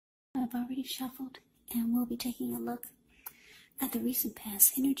have already shuffled, and we'll be taking a look at the recent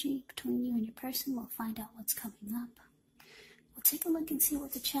past energy between you and your person. We'll find out what's coming up. We'll take a look and see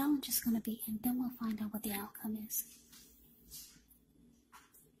what the challenge is going to be, and then we'll find out what the outcome is.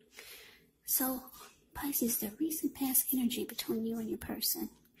 So, Pisces, the recent past energy between you and your person.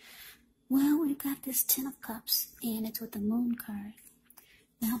 Well, we've got this Ten of Cups, and it's with the Moon card.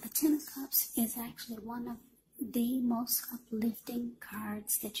 Now, the Ten of Cups is actually one of the most uplifting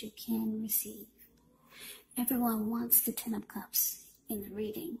cards that you can receive. Everyone wants the Ten of Cups in the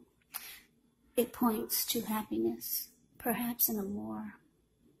reading. It points to happiness, perhaps in a more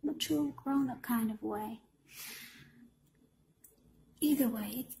mature, grown-up kind of way. Either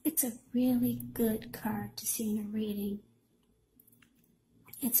way, it's a really good card to see in a reading.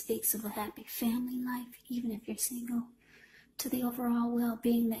 It speaks of a happy family life, even if you're single, to the overall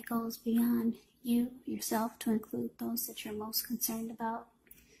well-being that goes beyond you, yourself, to include those that you're most concerned about,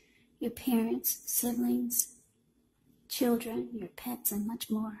 your parents, siblings, children, your pets, and much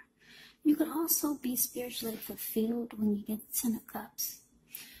more. You could also be spiritually fulfilled when you get the Ten of Cups.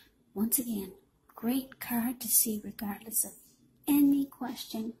 Once again, great card to see regardless of any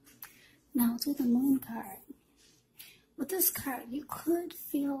question. Now, to the Moon card. With this card, you could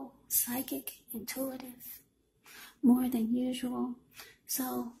feel psychic, intuitive, more than usual.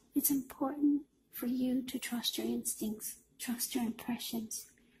 So it's important for you to trust your instincts, trust your impressions,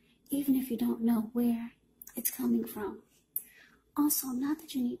 even if you don't know where it's coming from. Also, not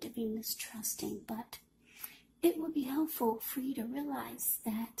that you need to be mistrusting, but it would be helpful for you to realize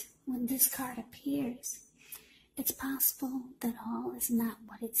that when this card appears, it's possible that all is not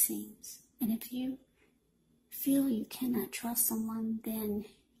what it seems. And if you feel you cannot trust someone, then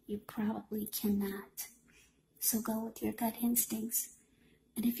you probably cannot. So go with your gut instincts.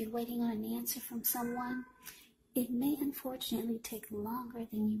 And if you're waiting on an answer from someone, it may unfortunately take longer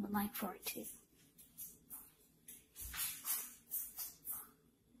than you would like for it to.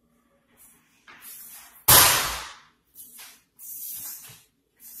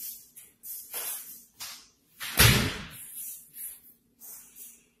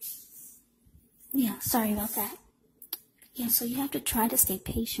 Yeah, sorry about that. Yeah, so you have to try to stay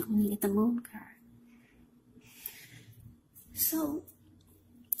patient when you get the Moon card. So,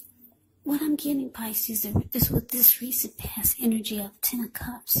 what I'm getting, Pisces, is with this recent past energy of Ten of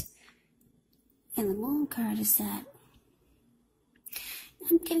Cups and the Moon card is that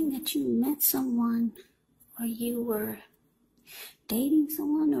I'm getting that you met someone, or you were dating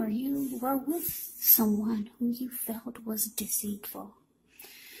someone, or you were with someone who you felt was deceitful.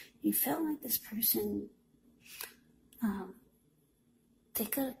 You felt like this person, they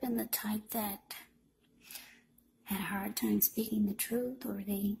could have been the type that had a hard time speaking the truth, or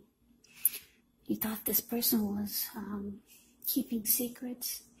you thought this person was keeping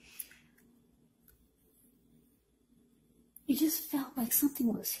secrets. You just felt like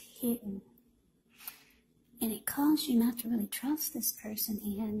something was hidden, and it caused you not to really trust this person.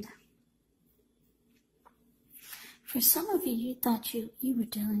 And for some of you, you thought you were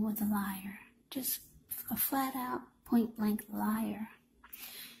dealing with a liar, just a flat-out, point-blank liar.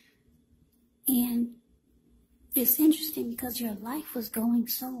 And it's interesting because your life was going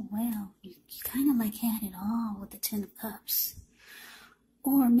so well. You kind of like had it all with the Ten of Cups.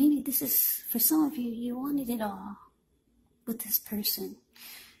 Or maybe this is, for some of you, you wanted it all with this person.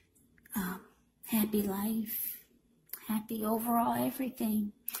 Happy life, happy overall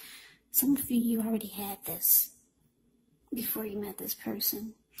everything. Some of you already had this before you met this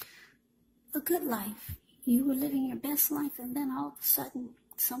person. A good life. You were living your best life, and then all of a sudden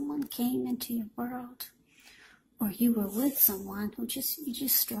someone came into your world, or you were with someone who you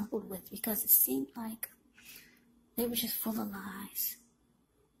just struggled with because it seemed like they were just full of lies.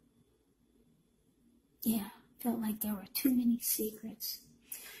 Yeah, felt like there were too many secrets.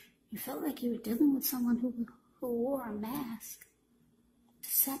 You felt like you were dealing with someone who wore a mask.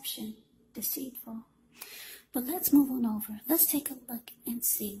 Deception, deceitful. But let's move on over. Let's take a look and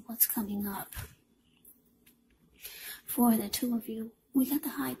see what's coming up. For the two of you, we got the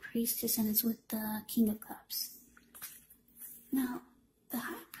High Priestess, and it's with the King of Cups. Now, the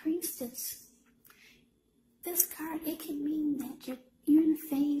High Priestess, this card, it can mean that you're in a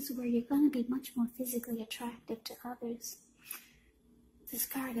phase where you're going to be much more physically attractive to others. This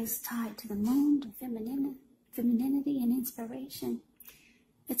card is tied to the moon, to femininity and inspiration.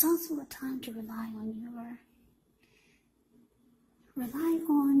 It's also a time to rely on your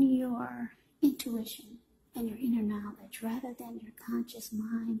intuition and your inner knowledge rather than your conscious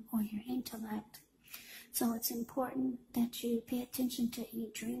mind or your intellect. So it's important that you pay attention to any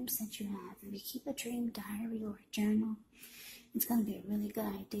dreams that you have. If you keep a dream diary or a journal, it's going to be a really good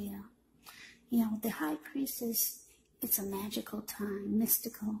idea. With the High Priestess, it's a magical time,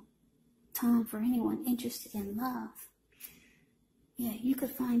 mystical time for anyone interested in love. You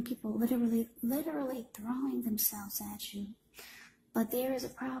could find people literally throwing themselves at you. But there is a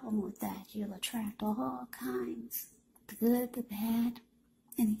problem with that. You'll attract all kinds, the good, the bad,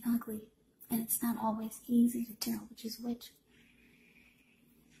 and the ugly. And it's not always easy to tell which is which.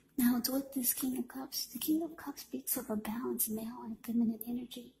 Now, it's with this King of Cups. The King of Cups speaks of a balanced male and feminine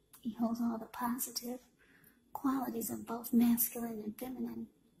energy. He holds all the positive qualities of both masculine and feminine.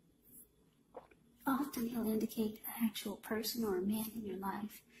 Often he'll indicate an actual person or a man in your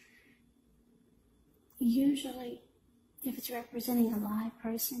life. Usually, if it's representing a live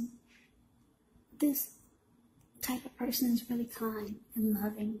person, this type of person is really kind and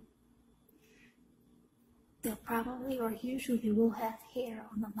loving. They'll probably or usually will have hair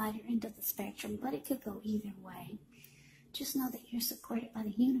on the lighter end of the spectrum, but it could go either way. Just know that you're supported by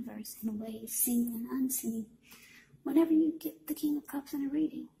the universe in ways seen and unseen. Whenever you get the King of Cups in a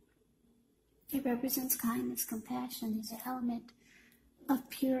reading, it represents kindness, compassion. There's an element of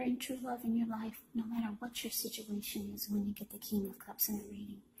pure and true love in your life, no matter what your situation is when you get the King of Cups in a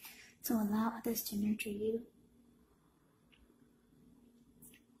reading. So allow others to nurture you.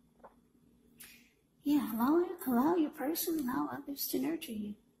 Allow your person, allow others to nurture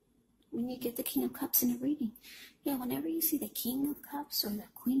you when you get the King of Cups in a reading. Whenever you see the King of Cups or the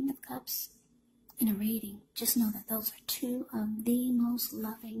Queen of Cups in a reading, just know that those are two of the most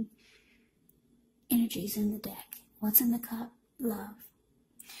loving energies in the deck. What's in the cup? Love.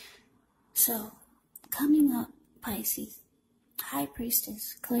 So, coming up, Pisces, High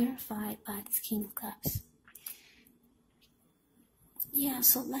Priestess, clarified by this King of Cups.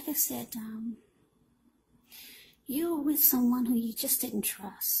 So like I said, you were with someone who you just didn't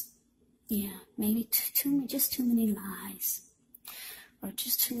trust. Maybe just too many lies, or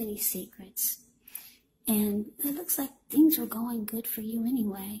just too many secrets. And it looks like things were going good for you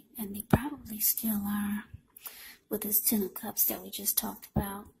anyway, and they probably still are with this Ten of Cups that we just talked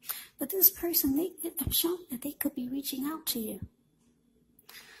about. But this person, they have shown that they could be reaching out to you.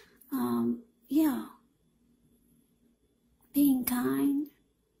 Being kind,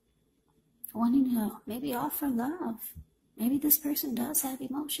 wanting to maybe offer love. Maybe this person does have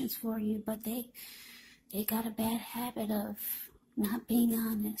emotions for you, but they got a bad habit of not being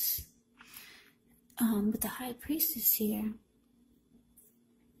honest. With the High Priestess here,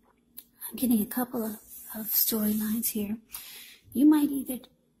 I'm getting a couple of storylines here. You might either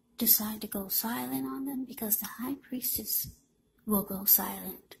decide to go silent on them, because the High Priestess will go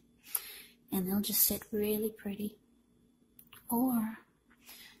silent and they'll just sit really pretty. Or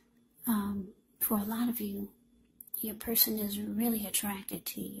for a lot of you, your person is really attracted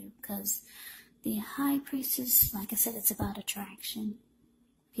to you, because the High Priestess, like I said, it's about attraction.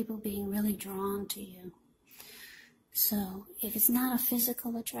 People being really drawn to you. So if it's not a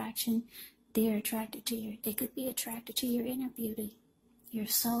physical attraction, they're attracted to they could be attracted to your inner beauty, your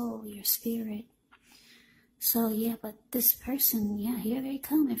soul, your spirit. So but this person, here they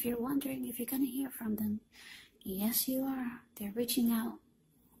come. If you're wondering if you're going to hear from them, yes, you are. They're reaching out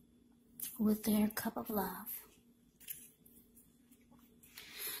with their cup of love.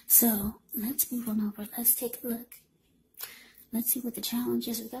 So let's move on over. Let's take a look. Let's see what the challenge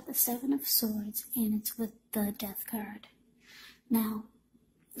is. We got the Seven of Swords, and it's with the Death card. Now,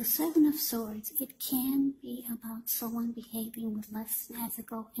 the Seven of Swords, it can be about someone behaving with less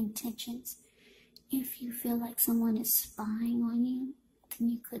ethical intentions. If you feel like someone is spying on you, then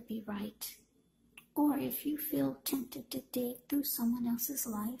you could be right. Or if you feel tempted to dig through someone else's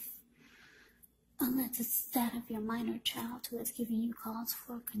life, unless it's that of your minor child who has given you cause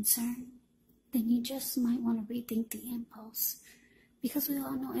for concern, then you just might want to rethink the impulse, because we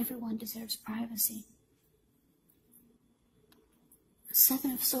all know everyone deserves privacy. The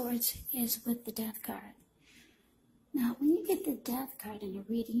Seven of Swords is with the Death card. Now, when you get the Death card in a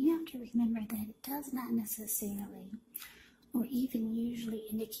reading, you have to remember that it does not necessarily, or even usually,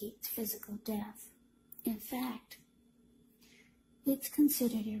 indicate physical death. In fact, it's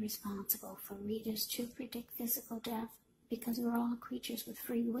considered irresponsible for readers to predict physical death, because we're all creatures with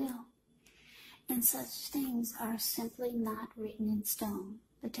free will. And such things are simply not written in stone.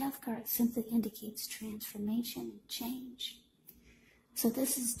 The Death card simply indicates transformation and change. So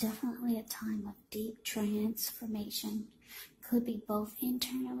this is definitely a time of deep transformation. Could be both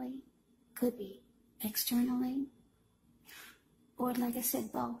internally, could be externally, or like I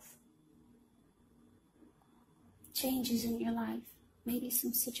said, both. Changes in your life, maybe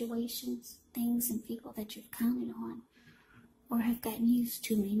some situations, things and people that you've counted on or have gotten used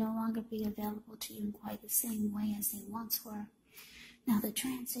to may no longer be available to you in quite the same way as they once were. Now, the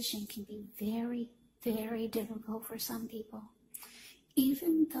transition can be very, very difficult for some people,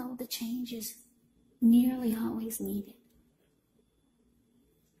 even though the change is nearly always needed.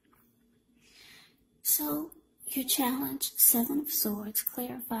 So, your challenge, Seven of Swords,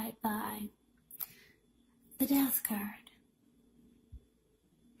 clarified by the Death card.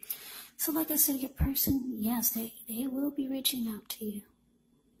 So like I said, your person, yes, they will be reaching out to you.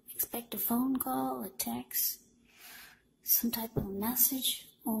 Expect a phone call, a text, some type of message,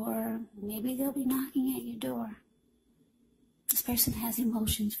 or maybe they'll be knocking at your door. This person has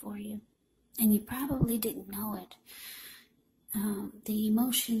emotions for you, and you probably didn't know it. The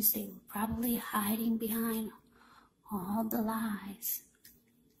emotions, they were probably hiding behind all the lies.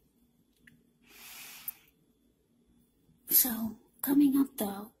 So, coming up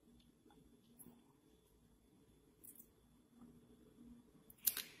though,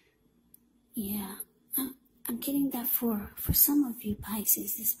 yeah, I'm getting that for some of you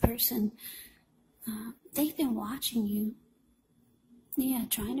Pisces, this person, they've been watching you. Yeah,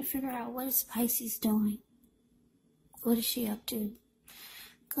 trying to figure out what is Pisces doing. What is she up to?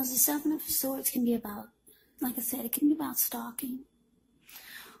 Because the Seven of Swords can be about, like I said, it can be about stalking.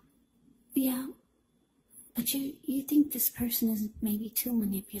 Yeah, but you think this person is maybe too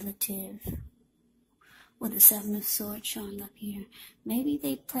manipulative. With the Seven of Swords showing up here. Maybe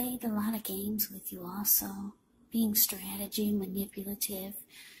they played a lot of games with you also. Being strategy, manipulative.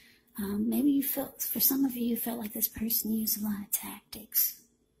 Maybe you felt, for some of you felt like this person used a lot of tactics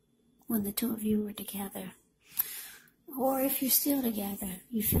when the two of you were together. Or if you're still together,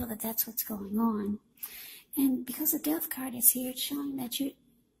 you feel that that's what's going on. And because the Death card is here, it's showing that you're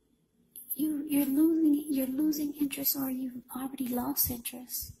losing interest, or you've already lost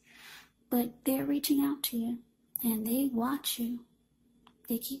interest. But they're reaching out to you, and they watch you.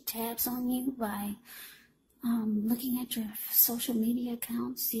 They keep tabs on you by looking at your social media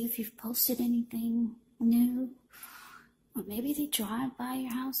accounts, see if you've posted anything new. Or maybe they drive by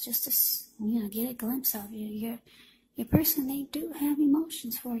your house just to, get a glimpse of you. Your person, they do have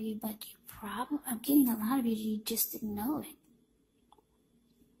emotions for you, but I'm getting a lot of you just didn't know it.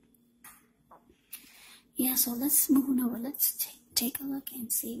 Yeah, so let's move on over. Let's take a look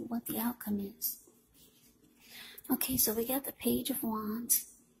and see what the outcome is. Okay, so we got the Page of Wands.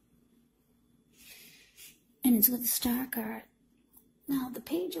 And it's with the Star card. Now, the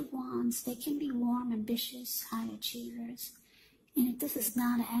Page of Wands, they can be warm, ambitious, high achievers. And if this is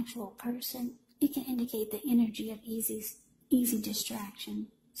not an actual person, it can indicate the energy of easy distraction.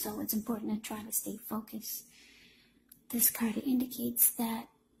 So it's important to try to stay focused. This card indicates that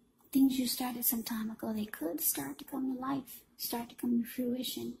things you started some time ago, they could start to come to life, start to come to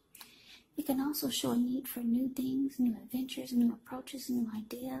fruition. It can also show a need for new things, new adventures, new approaches, new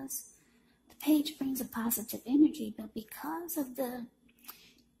ideas. The page brings a positive energy, but because of the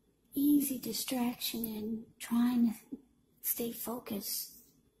easy distraction and trying to stay focused,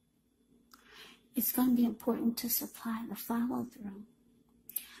 it's going to be important to supply the follow-through.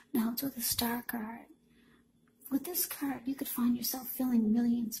 Now, to the Star card. With this card, you could find yourself feeling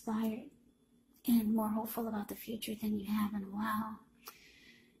really inspired and more hopeful about the future than you have in a while.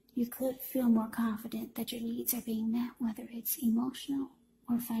 You could feel more confident that your needs are being met, whether it's emotional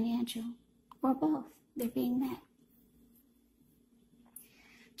or financial, or both. They're being met.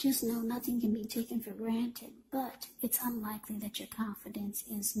 Just know nothing can be taken for granted, but it's unlikely that your confidence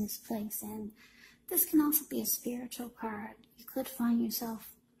is misplaced. And this can also be a spiritual card. You could find yourself,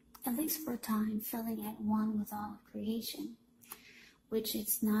 at least for a time, feeling at one with all of creation, which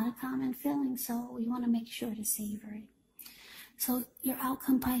it's not a common feeling, so we want to make sure to savor it. So your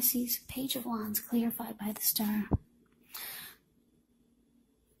outcome, Pisces, Page of Wands, clarified by the Star.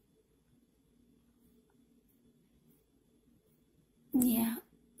 Yeah,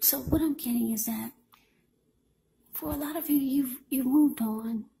 so what I'm getting is that for a lot of you, you've moved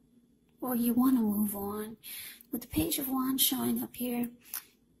on, or you want to move on. With the Page of Wands showing up here,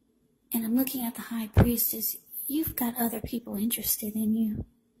 and I'm looking at the High Priestess, you've got other people interested in you.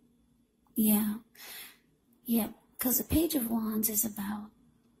 Yeah, because the Page of Wands is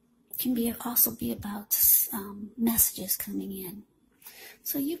also be about messages coming in.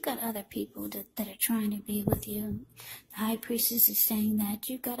 So you've got other people that are trying to be with you. The High Priestess is saying that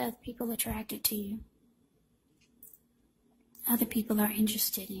you've got other people attracted to you. Other people are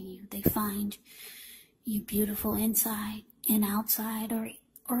interested in you. They find you beautiful inside and outside,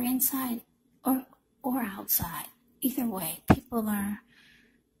 or inside or outside. Either way,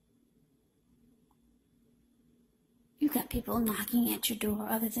 you've got people knocking at your door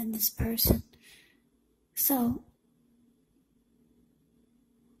other than this person. So,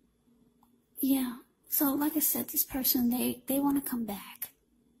 yeah, So, like I said, this person, they want to come back.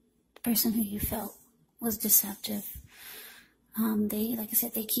 The person who you felt was deceptive. Like I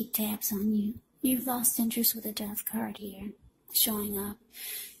said, they keep tabs on you. You've lost interest with the Death card here, showing up.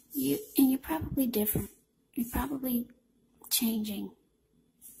 You're probably different. You're probably changing.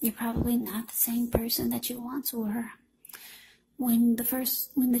 You're probably not the same person that you once were when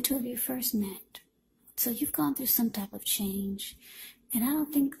the two of you first met. So you've gone through some type of change. And I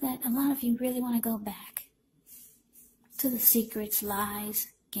don't think that a lot of you really want to go back to the secrets, lies,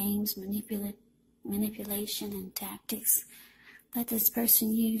 games, manipulation, and tactics that this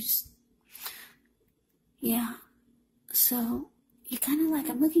person used. Yeah. So you're kind of like,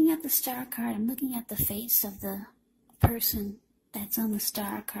 I'm looking at the star card. I'm looking at the face of the person that's on the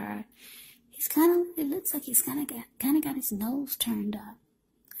star card. It looks like he's kind of got his nose turned up.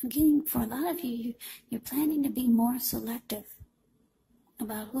 I'm getting, for a lot of you, you're planning to be more selective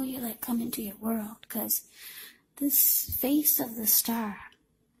about who you let come into your world, because this face of the star,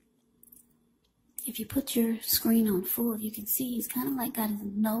 if you put your screen on full, you can see he's kind of like got his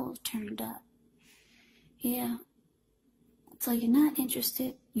nose turned up. Yeah. So you're not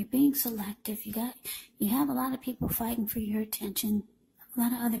interested. You're being selective. You have a lot of people fighting for your attention. A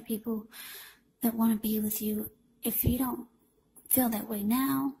lot of other people that want to be with you. If you don't feel that way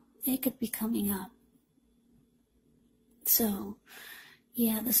now, it could be coming up. So,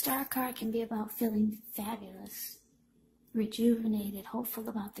 yeah, the star card can be about feeling fabulous, rejuvenated, hopeful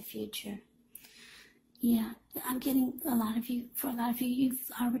about the future. Yeah, I'm getting for a lot of you, you've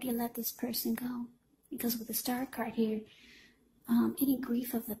already let this person go. Because with the star card here, any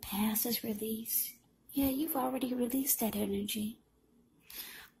grief of the past is released. Yeah, you've already released that energy.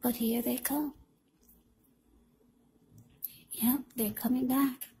 But here they come. Yep, they're coming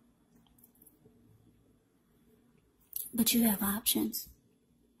back. But you have options.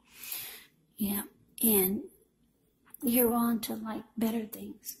 Yeah, and you're on to like better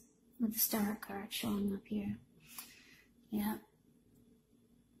things with the star card showing up here. Yeah.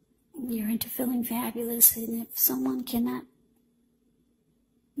 You're into feeling fabulous, and if someone cannot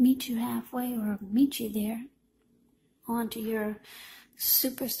meet you halfway or meet you there onto your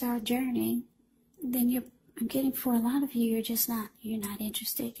superstar journey, then I'm getting, for a lot of you, you're not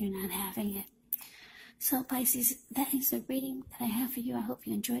interested, you're not having it. So Pisces, that is the reading that I have for you. I hope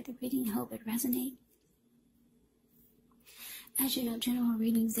you enjoyed the reading. I hope it resonated. As you know, general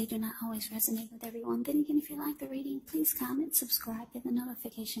readings, they do not always resonate with everyone. Then again, if you like the reading, please comment, subscribe, hit the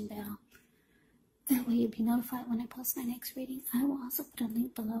notification bell. That way you'll be notified when I post my next reading. I will also put a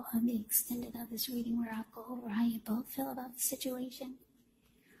link below on the extended of this reading where I'll go over how you both feel about the situation,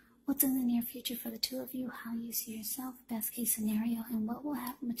 what's in the near future for the two of you, how you see yourself, best case scenario, and what will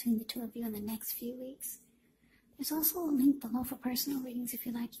happen between the two of you in the next few weeks. There's also a link below for personal readings if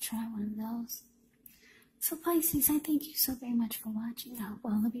you'd like to try one of those. So Pisces, I thank you so very much for watching. I hope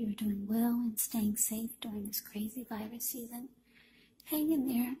all of you are doing well and staying safe during this crazy virus season. Hang in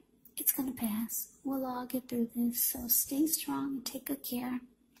there. It's going to pass. We'll all get through this. So stay strong and take good care.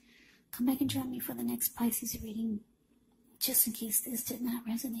 Come back and join me for the next Pisces reading. Just in case this did not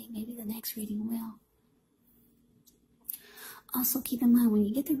resonate, maybe the next reading will. Also keep in mind, when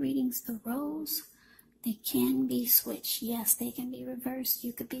you get the readings, the roles, they can be switched. Yes, they can be reversed.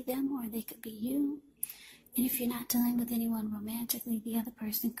 You could be them or they could be you. And if you're not dealing with anyone romantically, the other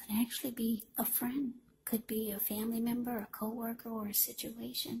person could actually be a friend, could be a family member, a co-worker, or a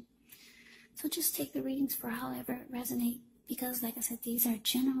situation. So just take the readings for however it resonates, because like I said, these are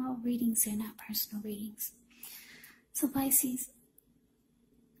general readings, they're not personal readings. So Pisces,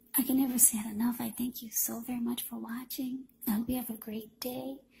 I can never say it enough. I thank you so very much for watching. I hope you have a great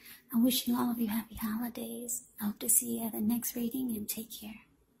day. I'm wishing all of you happy holidays. I hope to see you at the next reading, and take care.